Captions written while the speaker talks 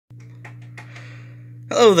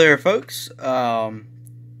Hello there, folks. In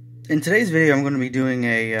today's video, I'm going to be doing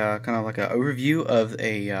a kind of like an overview of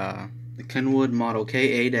the Kenwood model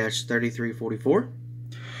KA-3344,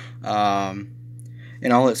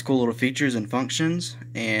 and all its cool little features and functions,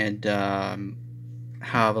 and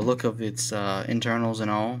how the look of its internals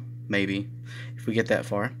and all, maybe, if we get that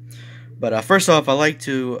far. But first off, I'd like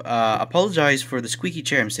to apologize for the squeaky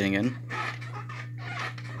chair I'm sitting in.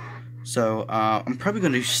 So I'm probably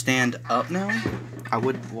going to stand up now.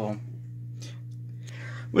 We're going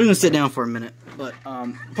to sit down for a minute, but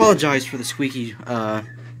apologize for the squeaky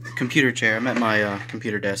computer chair. I'm at my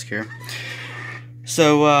computer desk here.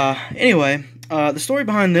 So anyway, the story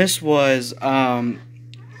behind this was I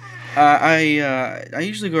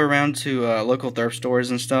usually go around to local thrift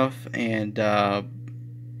stores and stuff, and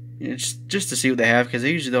just to see what they have, because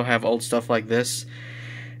they'll have old stuff like this.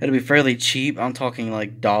 It'll be fairly cheap. I'm talking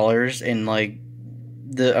like dollars, and like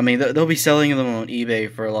they'll be selling them on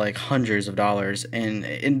eBay for like hundreds of dollars.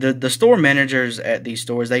 And the store managers at these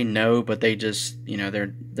stores, they know, but they just,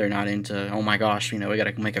 they're not into, oh my gosh, we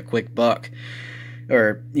gotta make a quick buck,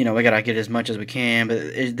 or we gotta get as much as we can.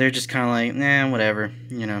 But they're just kind of like, nah, whatever,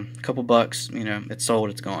 a couple bucks, it's sold,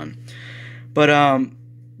 it's gone. But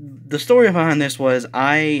the story behind this was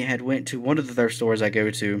I had went to one of the thrift stores I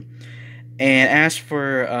go to, and asked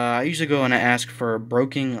for, I usually go and I ask for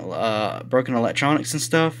broken electronics and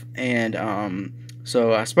stuff, and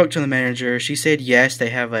so I spoke to the manager. She said yes, they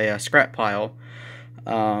have a scrap pile.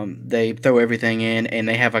 They throw everything in, and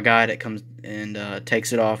they have a guy that comes and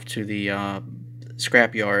takes it off to the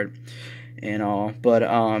scrap yard and all. But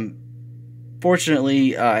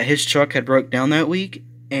fortunately, his truck had broke down that week,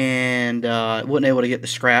 and wasn't able to get the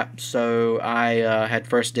scrap, so I had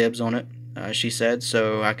first dibs on it, she said,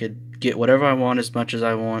 so I could get whatever I want as much as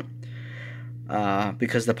I want,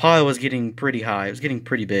 because the pile was getting pretty high. It was getting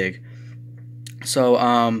pretty big. So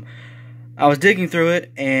I was digging through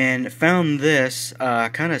it and found this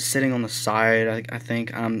kind of sitting on the side. I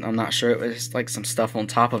think I'm not sure. It was like some stuff on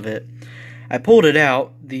top of it. I pulled it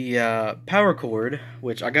out. The power cord,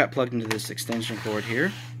 which I got plugged into this extension cord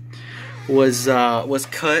here, was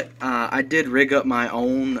cut. I did rig up my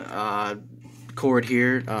own cord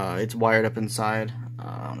here. It's wired up inside.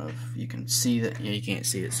 I don't know if you can see that. Yeah, you can't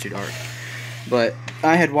see it, it's too dark. But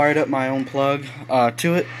I had wired up my own plug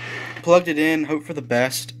to it, plugged it in, hoped for the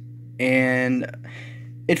best, and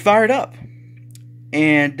it fired up.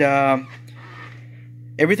 And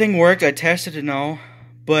everything worked. I tested it and all,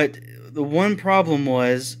 but the one problem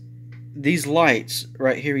was these lights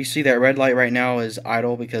right here. You see that red light right now is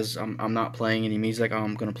idle because I'm not playing any music.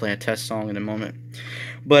 I'm going to play a test song in a moment.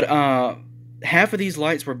 But half of these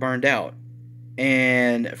lights were burned out.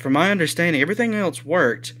 And from my understanding, everything else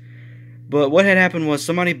worked, but what had happened was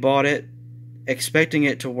somebody bought it expecting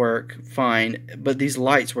it to work fine, but these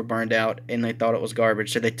lights were burned out and they thought it was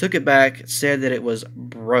garbage. So they took it back, said that it was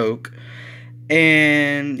broke,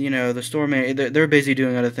 and the store man, they're busy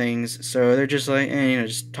doing other things, so they're just like,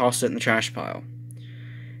 just toss it in the trash pile.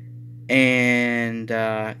 And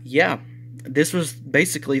yeah, this was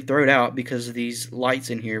basically thrown out because these lights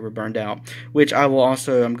in here were burned out, which I will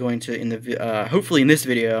also, I'm going to, hopefully in this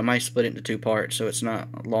video, I might split it into two parts, so it's not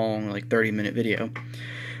a long, like 30-minute video,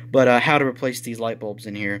 but how to replace these light bulbs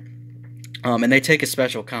in here. And they take a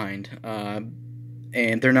special kind,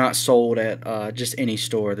 and they're not sold at just any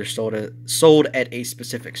store. They're sold at a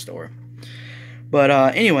specific store. But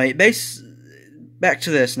anyway, back to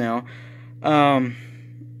this now.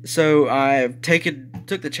 So I've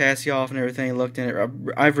took the chassis off and everything, looked in it.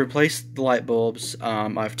 I've replaced the light bulbs.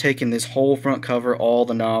 I've taken this whole front cover, all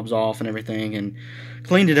the knobs off and everything, and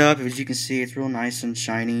cleaned it up. As you can see, it's real nice and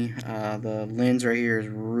shiny. The lens right here is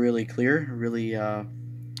really clear, really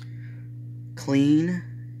clean,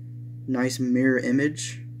 nice mirror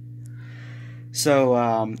image.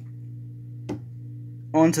 So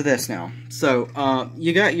on to this now. So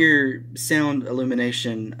you got your sound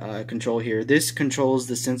illumination control here. This controls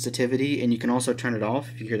the sensitivity, and you can also turn it off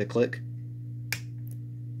if you hear the click.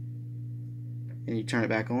 And you turn it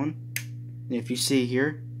back on. And if you see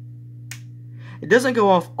here, it doesn't go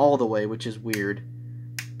off all the way, which is weird.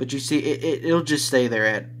 But you see, it'll just stay there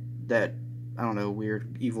at that, I don't know,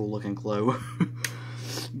 weird, evil-looking glow.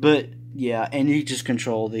 But yeah, and you just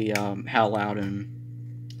control the how loud and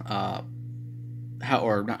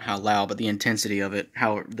not how loud, but the intensity of it,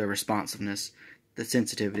 the responsiveness, the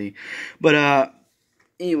sensitivity. But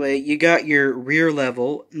anyway, you got your rear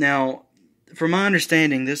level. Now, from my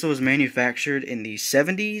understanding, this was manufactured in the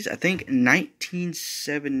 70s, I think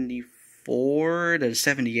 1974 to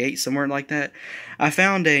 78, somewhere like that. I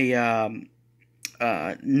found a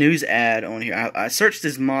news ad on here. I searched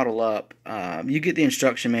this model up. You get the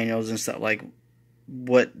instruction manuals and stuff, like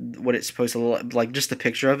what it's supposed to look like, just a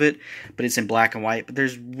picture of it, but it's in black and white. But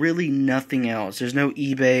there's really nothing else. There's no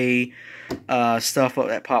eBay stuff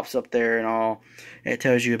that pops up there and all. It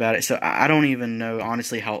tells you about it. So I don't even know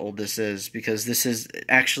honestly how old this is, because this is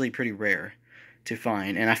actually pretty rare to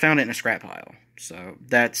find, and I found it in a scrap pile. So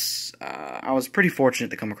that's I was pretty fortunate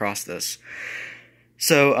to come across this.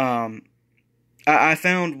 So I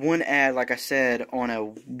found one ad, like I said, on a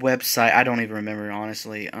website. I don't even remember,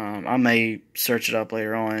 honestly. I may search it up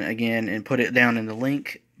later on again and put it down in the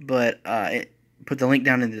link, but put the link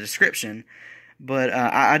down in the description. But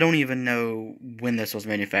I don't even know when this was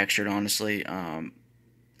manufactured, honestly. I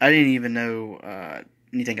didn't even know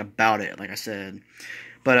anything about it, like I said.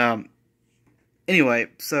 But anyway,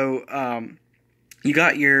 so you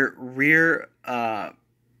got your rear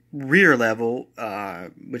level,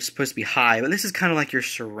 which is supposed to be high, but this is kind of like your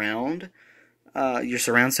surround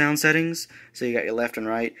sound settings. So you got your left and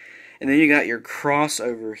right, and then you got your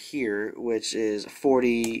crossover here, which is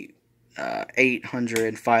 40,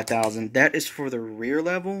 800, 5000. That is for the rear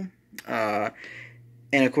level.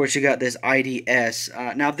 And of course you got this IDS.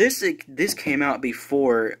 Now this came out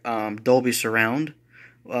before Dolby Surround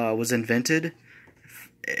was invented,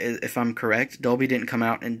 if I'm correct. Dolby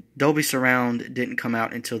Surround didn't come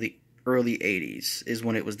out until the early 80s is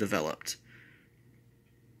when it was developed.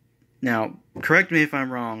 Now, correct me if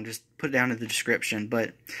I'm wrong, just put it down in the description.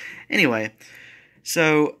 But anyway,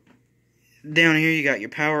 so down here you got your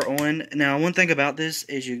power on. Now, one thing about this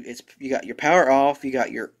is you got your power off, you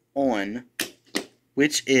got your on,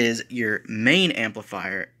 which is your main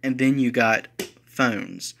amplifier, and then you got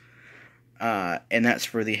phones. And that's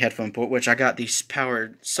for the headphone port, which I got these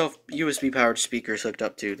USB powered speakers hooked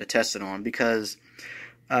up to test it on, because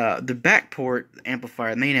the back port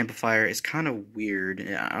amplifier, the main amplifier, is kind of weird.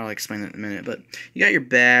 I'll explain that in a minute. But you got your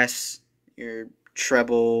bass, your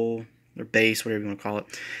treble, or bass, whatever you want to call it,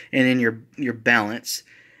 and then your balance.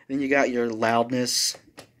 Then you got your loudness,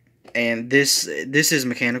 and this is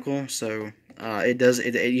mechanical, so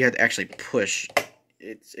you have to actually push.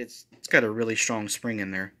 It's got a really strong spring in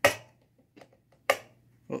there.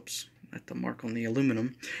 Whoops, at the mark on the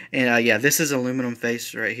aluminum. And yeah, this is aluminum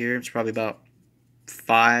face right here. It's probably about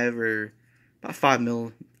 5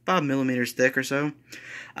 millimeters thick or so.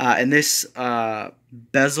 And this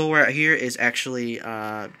bezel right here is actually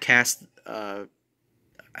cast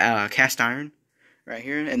iron right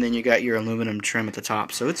here. And then you got your aluminum trim at the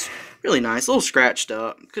top. So it's really nice. A little scratched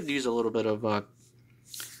up. Could use a little bit of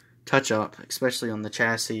touch up, especially on the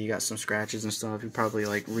chassis. You got some scratches and stuff. You probably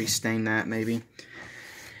like restain that maybe.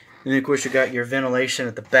 And then, of course, you got your ventilation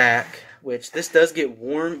at the back, which this does get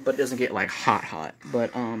warm, but doesn't get, like, hot.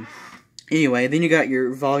 But, anyway, then you got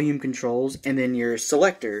your volume controls, and then your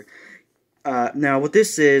selector. Now, what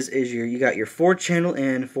this is you got your 4-channel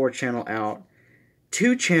in, 4-channel out,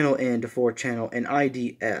 2-channel in to 4-channel, and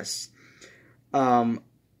IDS.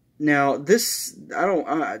 Now, this,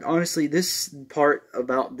 honestly, this part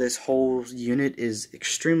about this whole unit is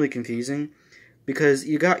extremely confusing. Because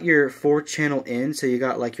you got your 4-channel in, so you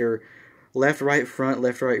got like your left, right, front,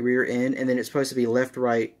 left, right, rear in, and then it's supposed to be left,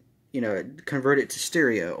 right, convert it to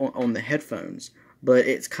stereo on the headphones. But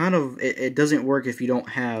it's kind of, it doesn't work if you don't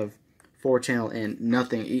have 4-channel in,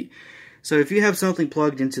 nothing. So if you have something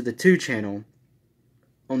plugged into the 2-channel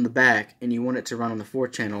on the back, and you want it to run on the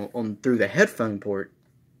 4-channel through the headphone port,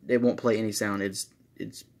 it won't play any sound. It's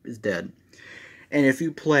dead. And if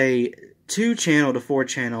you play 2-channel to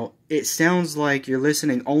 4-channel, it sounds like you're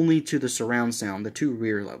listening only to the surround sound, the 2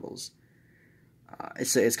 rear levels.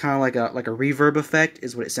 It's kind of like a reverb effect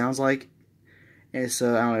is what it sounds like. And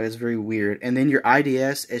so, I don't know, it's very weird. And then your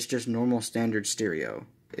IDS is just normal standard stereo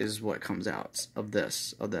is what comes out of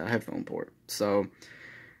the headphone port. So,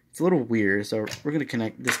 it's a little weird. So, we're going to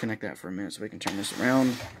disconnect that for a minute so we can turn this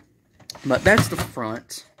around. But that's the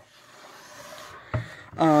front.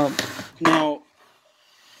 Now,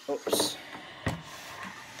 oops.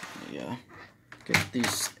 Get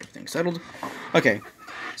everything settled. Okay,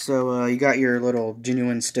 so you got your little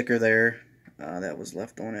genuine sticker there that was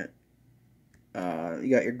left on it. You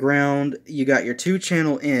got your ground. You got your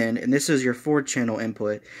 2-channel in, and this is your 4-channel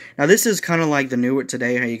input. Now this is kind of like the newer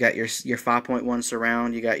today. How you got your 5.1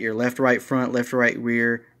 surround. You got your left, right, front, left, right,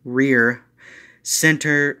 rear,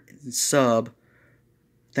 center, sub.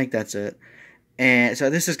 I think that's it. And so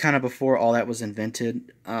this is kind of before all that was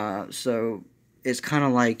invented. So it's kind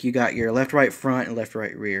of like you got your left, right, front, and left,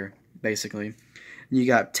 right, rear, basically. You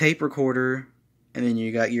got tape recorder, and then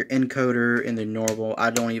you got your encoder and the normal. I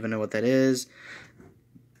don't even know what that is.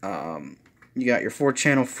 You got your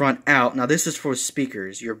 4-channel front out. Now this is for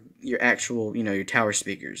speakers, your actual, your tower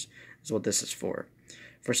speakers is what this is for.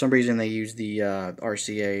 For some reason they use the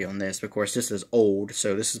RCA on this. Of course, this is old,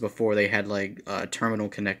 so this is before they had like terminal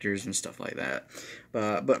connectors and stuff like that.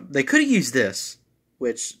 But they could have used this,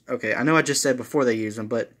 which, okay, I know I just said before they used them,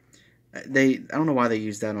 but I don't know why they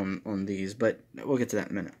used that on these, but we'll get to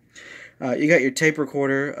that in a minute. You got your tape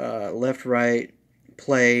recorder, left, right,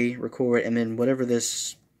 play, record, and then whatever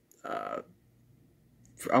this,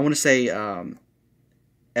 I want to say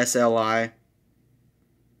SLI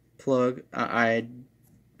plug. I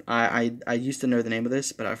used to know the name of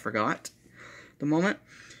this, but I forgot the moment.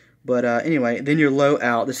 But anyway, then your low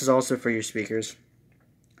out. This is also for your speakers.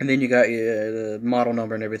 And then you got the model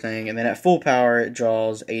number and everything. And then at full power, it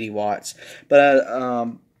draws 80 watts. But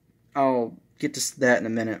I'll get to that in a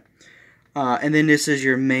minute. And then this is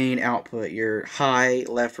your main output. Your high,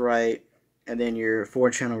 left, right, and then your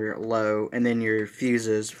 4-channel, your low, and then your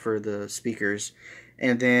fuses for the speakers.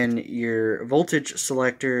 And then your voltage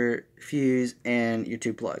selector, fuse, and your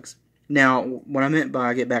 2 plugs. Now, what I meant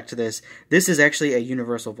by, get back to this is actually a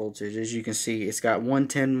universal voltage. As you can see, it's got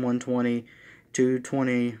 110, 120,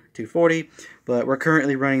 220, 240, but we're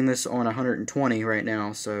currently running this on 120 right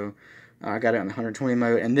now, so I got it on 120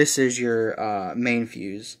 mode, and this is your main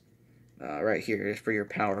fuse right here for your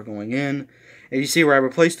power going in. And you see where I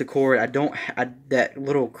replaced the cord, that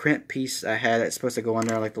little crimp piece I had that's supposed to go in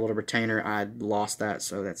there, like the little retainer, I lost that,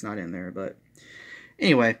 so that's not in there. But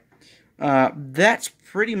anyway, that's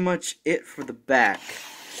pretty much it for the back.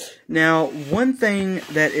 Now, one thing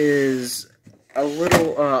that is a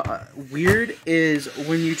little weird is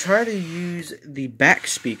when you try to use the back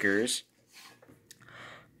speakers,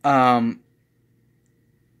 how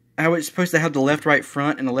it's supposed to have the left, right,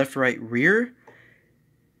 front and the left, right, rear.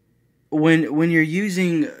 When you're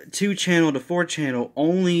using 2-channel to 4-channel,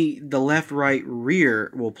 only the left, right,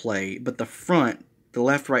 rear will play, but the front, the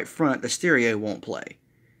left, right, front, the stereo won't play.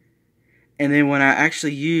 And then when I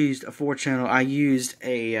actually used a 4-channel, I used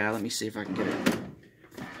a, let me see if I can get it,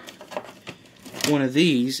 one of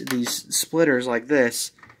these splitters like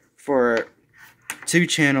this for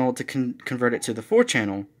 2-channel to convert it to the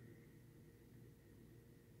 4-channel.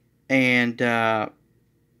 And I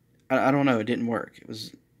don't know, it didn't work.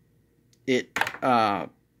 It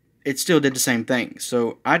still did the same thing.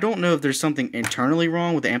 So I don't know if there's something internally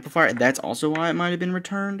wrong with the amplifier. That's also why it might have been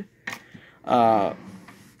returned. But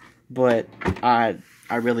I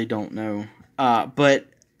really don't know. But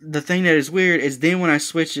the thing that is weird is then when I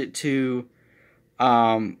switched it to,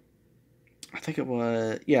 I think it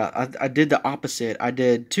was, yeah, I did the opposite. I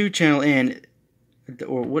did 2-channel in,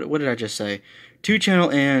 or what did I just say? 2-channel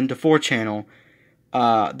in to 4-channel.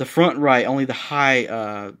 The front right, only the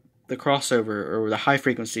high, the crossover or the high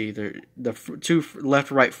frequency, the 2 left,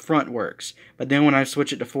 right, front works. But then when I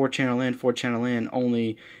switch it to 4-channel in,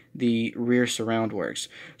 only the rear surround works.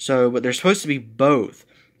 So, but they're supposed to be both.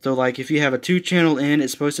 So, like if you have a 2-channel in,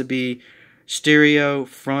 it's supposed to be stereo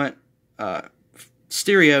front,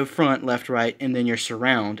 left, right, and then your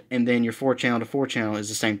surround, and then your 4-channel to 4-channel is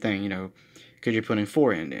the same thing, because you're putting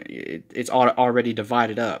 4 in. It's already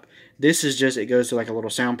divided up. This is just, it goes to like a little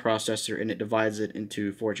sound processor and it divides it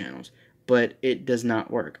into 4 channels. But it does not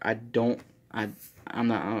work. I've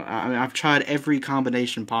tried every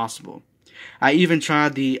combination possible. I even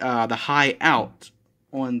tried the high out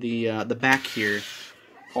on the back here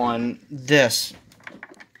on this.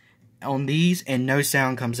 On these, and no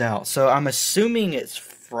sound comes out. So I'm assuming it's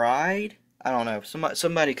fried. I don't know.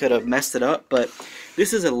 Somebody could have messed it up, but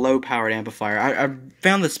this is a low-powered amplifier. I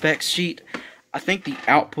found the specs sheet. I think the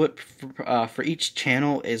output for each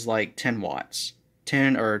channel is like 10 watts.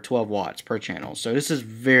 10 or 12 watts per channel. So this is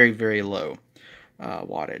very, very low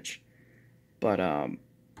wattage. But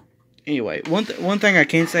anyway, one thing I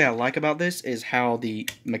can say I like about this is how the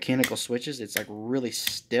mechanical switches, it's like really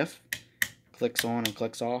stiff. Clicks on and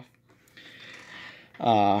clicks off.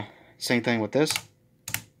 Same thing with this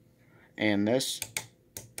and this,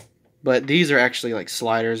 but these are actually like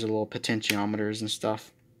sliders or little potentiometers and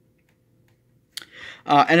stuff.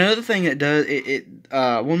 Another thing it does,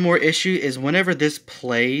 one more issue is whenever this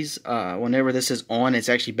plays, whenever this is on, it's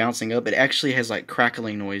actually bouncing up. It actually has like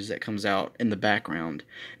crackling noise that comes out in the background.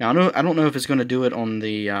 Now I don't know if it's going to do it on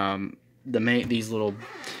these little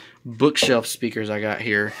bookshelf speakers I got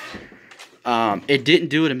here. It didn't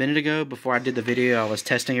do it a minute ago. Before I did the video, I was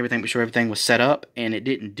testing everything, make sure everything was set up, and it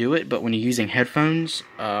didn't do it. But when you're using headphones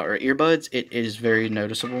or earbuds, it is very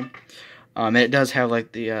noticeable. And it does have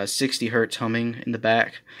like the 60 hertz humming in the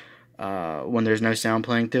back when there's no sound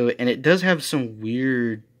playing through it, and it does have some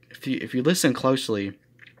weird. If you listen closely,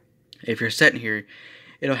 if you're sitting here,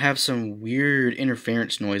 it'll have some weird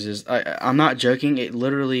interference noises. I'm not joking. It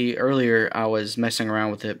literally, earlier I was messing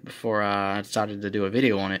around with it before I decided to do a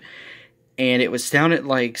video on it, and it was sounded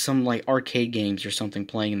like some like arcade games or something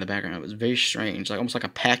playing in the background. It was very strange, like almost like a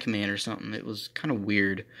Pac-Man or something. It was kind of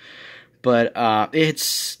weird. But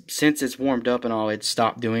since it's warmed up and all, it's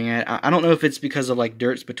stopped doing it. I don't know if it's because of like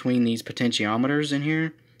dirts between these potentiometers in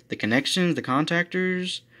here, the connections, the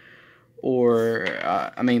contactors, or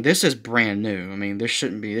I mean, this is brand new. I mean, there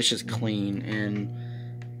shouldn't be. This is clean, and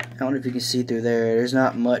I don't know if you can see through there. There's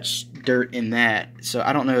not much dirt in that, so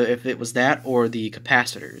I don't know if it was that or the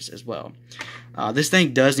capacitors as well. This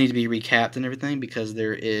thing does need to be recapped and everything, because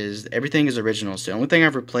everything is original. So the only thing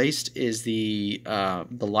I've replaced is the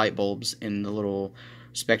light bulbs in the little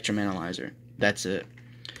spectrum analyzer. That's it.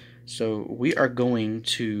 So we are going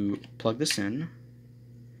to plug this in.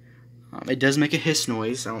 It does make a hiss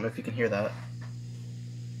noise. I don't know if you can hear that.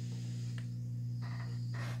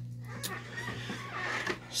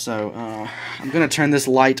 So I'm going to turn this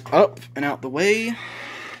light up and out the way,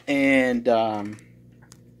 and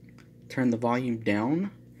turn the volume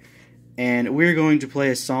down, and we're going to play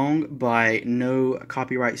a song by No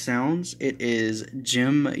Copyright Sounds. It is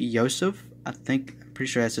Jim Yosef, I'm pretty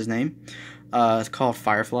sure that's his name. It's called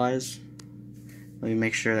Fireflies. Let me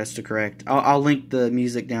make sure that's the correct. I'll link the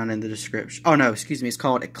music down in the description. Oh no, excuse me, it's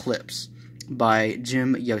called Eclipse by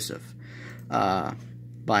Jim Yosef,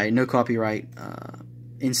 by No Copyright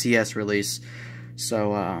NCS release.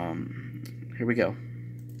 So here we go.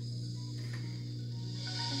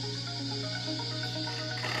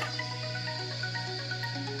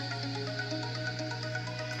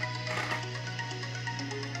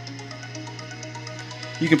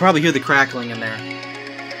 You can probably hear the crackling in there.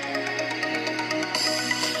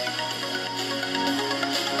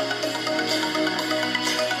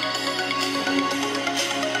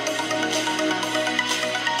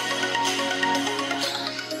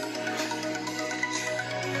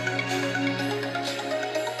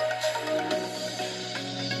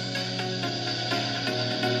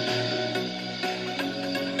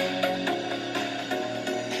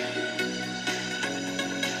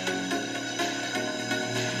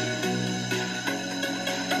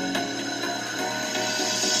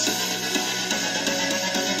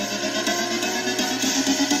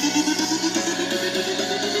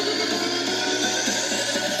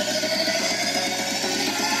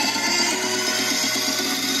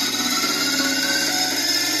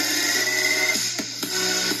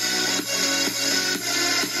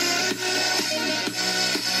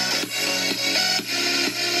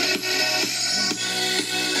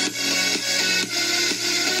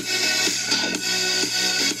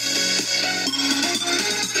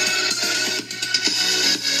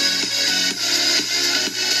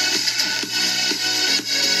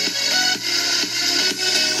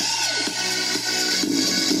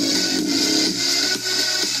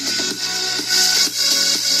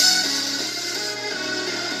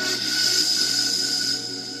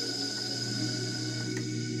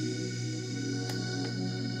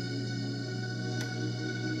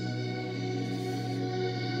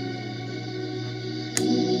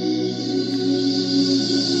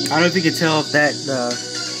 I don't know if you can tell if that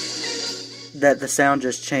the sound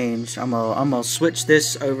just changed. I'm gonna switch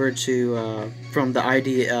this over to from the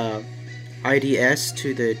IDS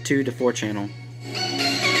to the 2 to 4 channel.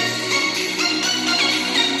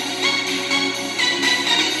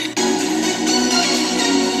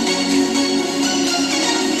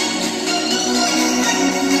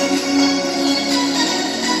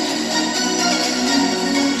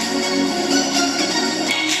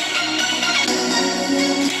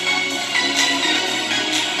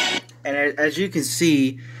 And as you can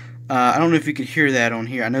see, I don't know if you can hear that on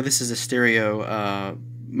here. I know this is a stereo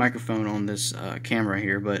microphone on this camera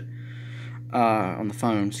here, but on the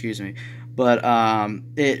phone, excuse me. But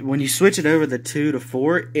when you switch it over the 2 to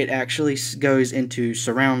 4, it actually goes into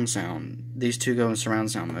surround sound. These two go in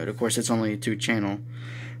surround sound mode. Of course, it's only a 2-channel.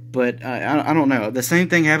 But I don't know. The same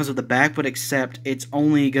thing happens with the back, but except it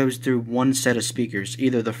only goes through one set of speakers,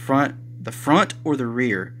 either the front or the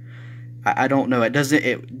rear. I don't know. It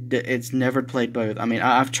doesn't. It's never played both. I mean,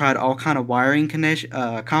 I've tried all kind of wiring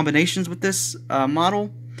combinations with this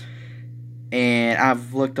model, and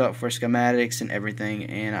I've looked up for schematics and everything,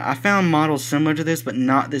 and I found models similar to this, but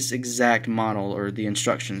not this exact model or the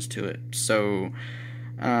instructions to it. So,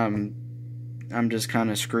 I'm just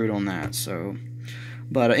kind of screwed on that. So,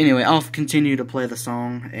 but anyway, I'll continue to play the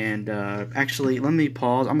song, and actually, let me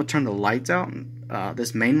pause. I'm gonna turn the lights out.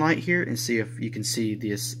 This main light here, and see if you can see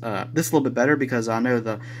this a little bit better, because I know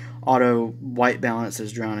the auto white balance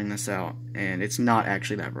is drowning this out, and it's not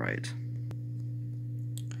actually that bright.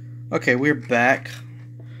 Okay, we're back,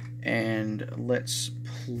 and let's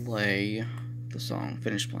play the song.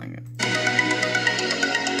 Finish playing it.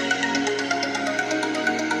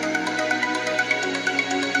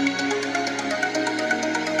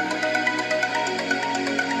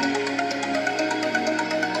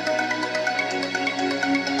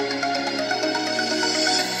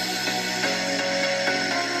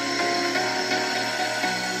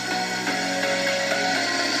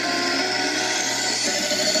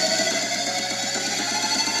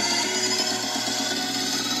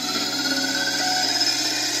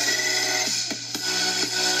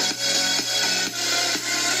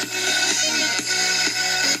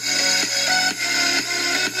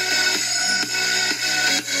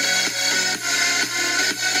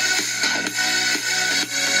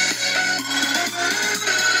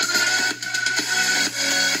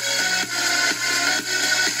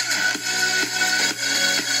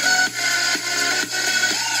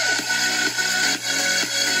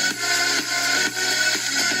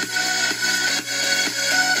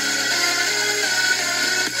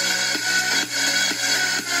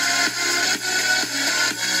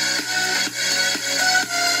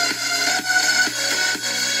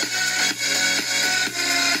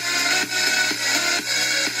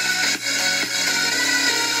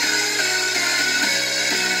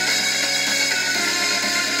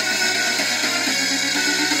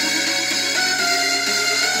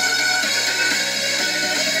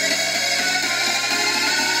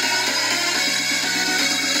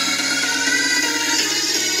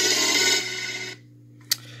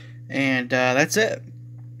 And that's it.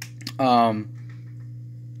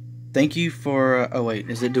 Thank you for... oh, wait.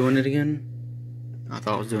 Is it doing it again? I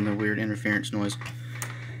thought it was doing the weird interference noise.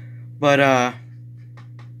 But,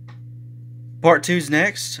 part 2's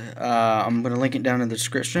next. I'm going to link it down in the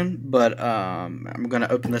description. But, I'm going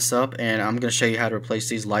to open this up, and I'm going to show you how to replace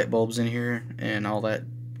these light bulbs in here and all that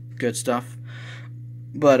good stuff.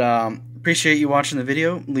 But, appreciate you watching the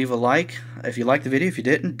video. Leave a like if you liked the video. If you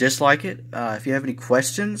didn't, dislike it. If you have any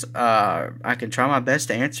questions, I can try my best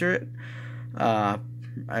to answer it.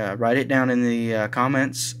 Write it down in the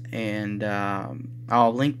comments, and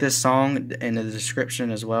I'll link this song in the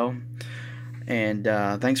description as well. And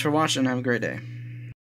thanks for watching. Have a great day.